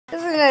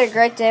had a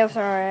great day with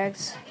our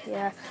eggs.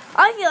 Yeah.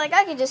 I feel like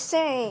I could just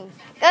sing.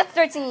 Let's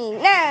start singing.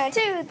 1,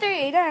 2,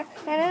 3. Na,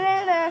 na,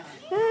 na, na,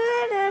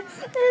 na, na,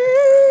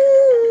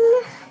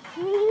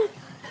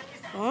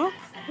 huh?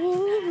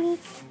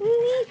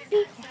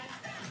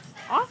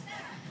 Huh?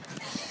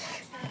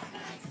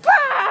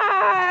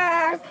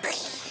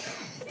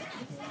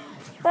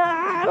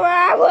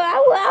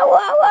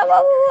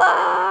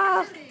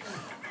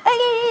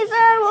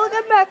 Geezer, we'll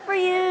come back for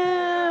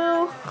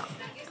you.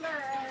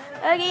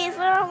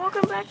 Geezer, we'll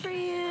come back for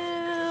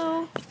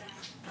you.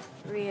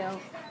 Rio.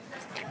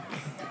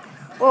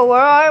 Well,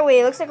 where are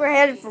we? Looks like we're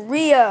headed for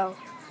Rio.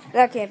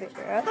 That can't be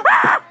fair.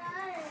 Ah!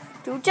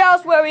 Dude, tell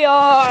us where we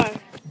are.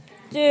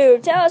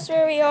 Dude, tell us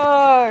where we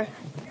are.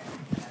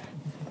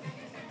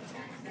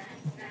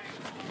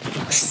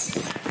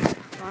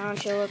 Why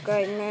don't you look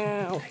right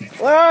now?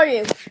 Where are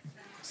you?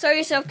 Show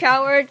yourself,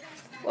 coward.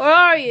 Where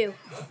are you?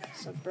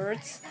 Some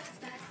birds.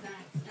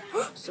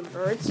 Some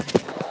birds.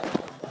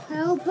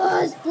 Help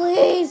us,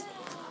 please.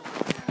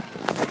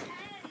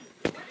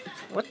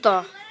 What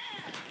the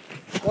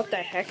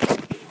heck?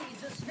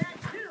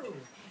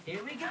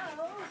 Here we go.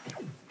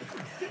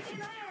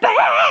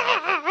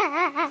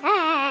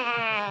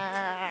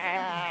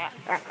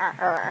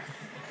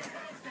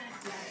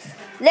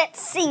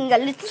 Let's sing a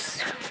little.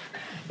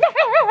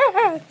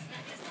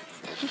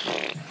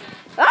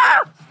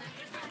 Ah!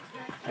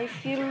 I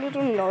feel a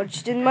little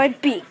nudged in my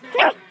beak.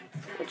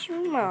 Would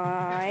you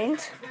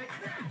mind?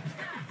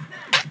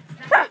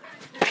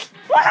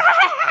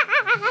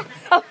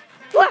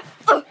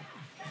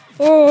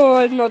 Oh,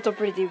 I'm not a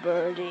pretty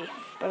birdie,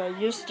 but I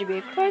used to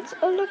be quite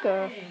a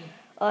looker.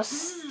 A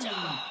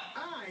star.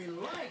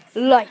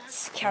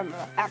 Lights,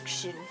 camera,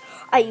 action.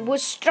 I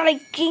was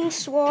striking,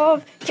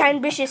 suave,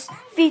 ambitious,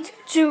 feet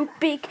too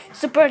big,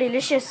 super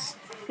delicious.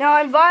 Now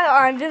I'm vile,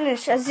 I'm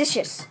villainous,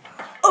 vicious.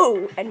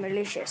 Oh, and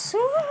malicious.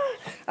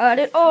 I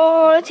did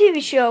all a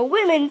TV show,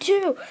 women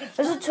too.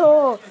 As a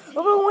tour,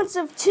 over once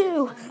of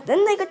two.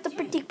 Then they got the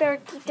pretty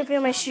parakeet to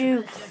fill my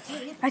shoe.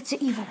 I'd say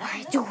evil,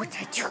 I do what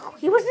I do.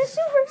 He was a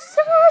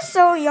superstar,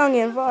 so young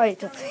and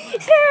vital.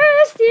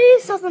 Nasty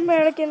South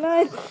American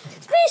line.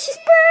 Species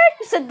bird,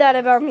 who said that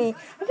about me?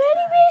 A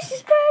very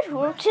species bird who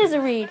wrote his a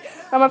read.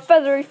 I'm a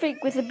feathery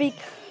freak with a beak.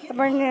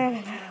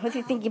 If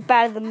you think you're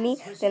better than me,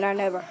 then I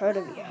never heard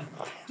of you.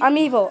 I'm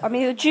evil. I'm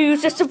either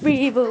Jews or some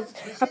evils.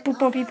 I poop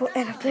on people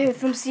and I play with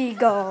some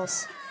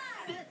seagulls.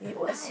 It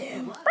was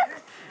him.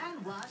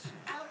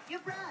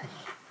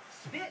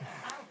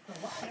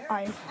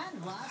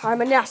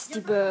 I'm a nasty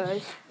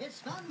bird.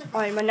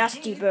 I'm a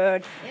nasty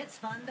bird.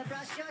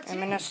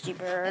 I'm a nasty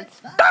bird.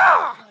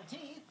 Gah!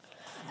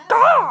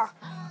 Gah!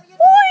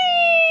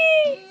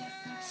 Whee!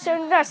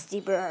 So nasty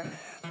bird.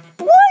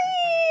 Whee!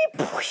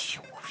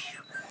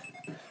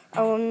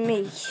 I will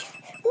make.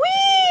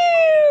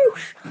 Whee!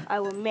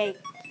 I will make.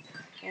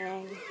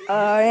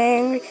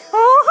 Angry.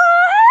 Oh,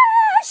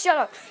 shut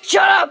up!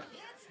 Shut up!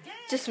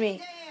 Just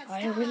me.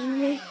 I will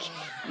make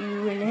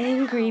you an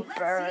angry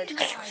bird.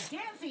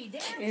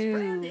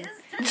 Ooh.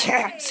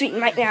 Sweet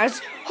Mike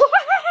Mouse.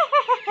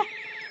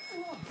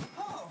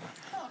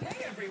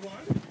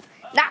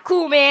 Not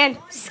cool, man.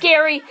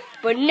 Scary,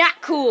 but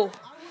not cool.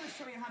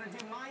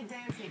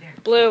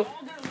 Blue.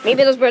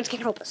 Maybe those birds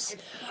can help us.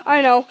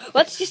 I know.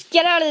 Let's just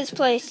get out of this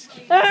place.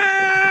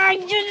 I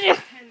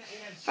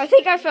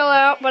think I fell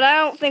out, but I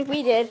don't think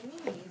we did.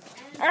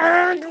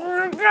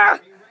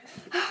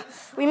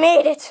 We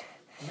made it.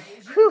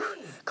 Whew.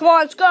 Come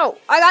on, let's go.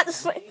 I got the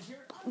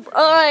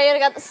Alright, I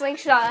got the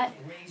slingshot.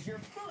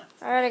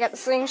 Alright, I got the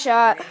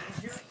slingshot.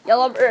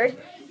 Yellow bird,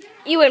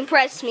 you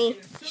impressed me.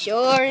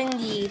 Sure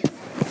indeed.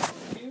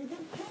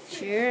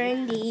 Sure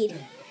indeed.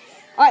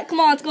 Alright, come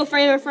on, let's go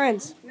find our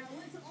friends.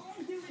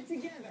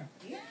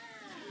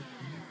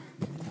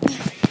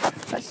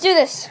 Let's do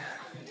this.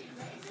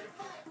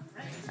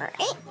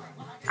 Alright.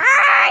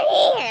 Ah,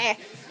 yeah.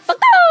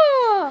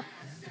 Oh.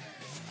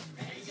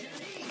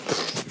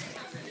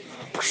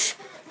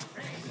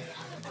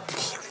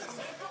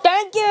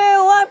 Thank you,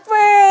 I'm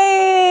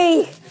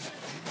free!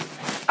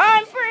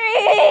 I'm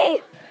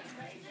free!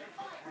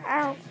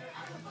 Ow.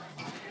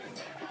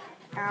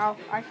 Ow,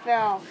 I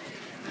fell.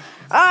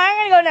 Oh,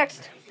 I'm gonna go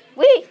next.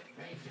 Wee!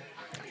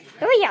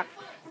 Oh, yeah.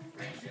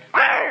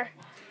 Arr!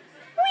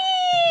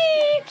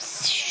 Wee!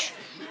 Psh.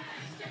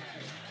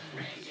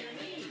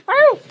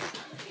 Oh!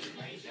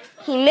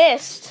 He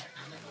missed.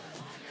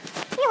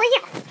 Oh,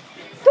 yeah.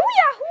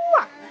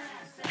 Doo-yah-hoo!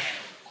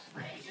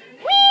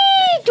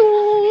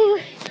 Wee-doo!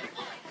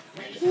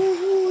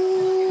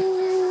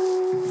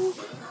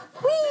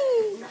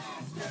 Wee!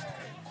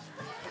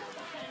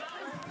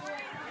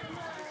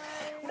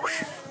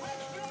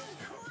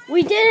 We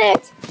did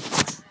it!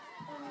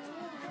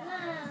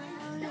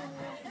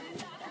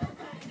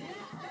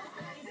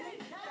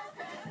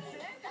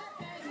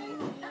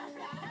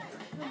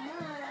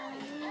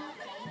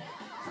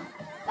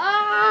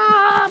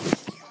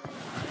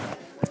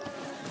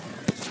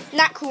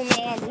 Not cool,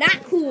 man.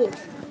 Not cool.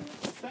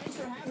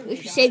 At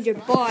least you saved your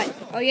butt.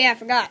 Oh, yeah, I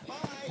forgot.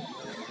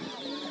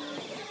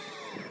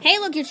 Hey,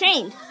 look, you're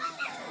chained.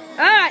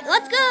 Alright,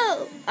 let's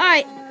go!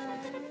 Alright.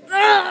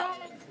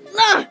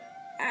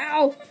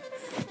 Ow!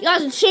 You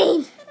guys are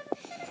chained.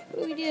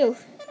 What do we do?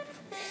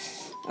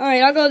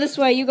 Alright, I'll go this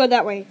way, you go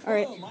that way.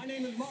 Alright. Hello, my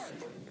name is Mark.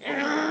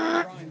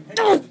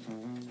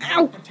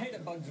 Ow! Potato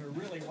bugs are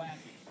really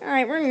wacky.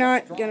 Alright, we're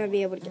not gonna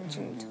be able to get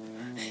chained.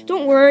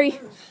 Don't worry.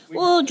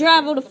 We'll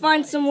travel to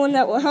find someone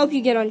that will help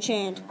you get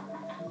unchained.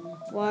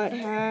 What?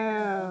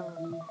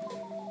 How?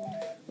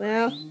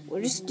 Well,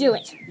 we'll just do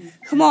it.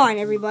 Come on,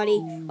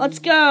 everybody. Let's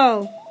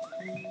go.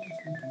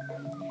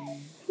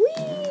 Whee!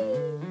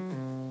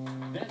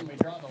 Then we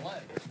draw the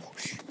leg.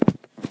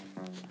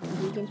 To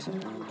be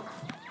continued.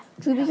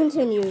 To be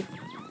continued.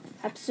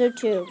 Episode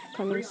 2,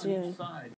 coming soon.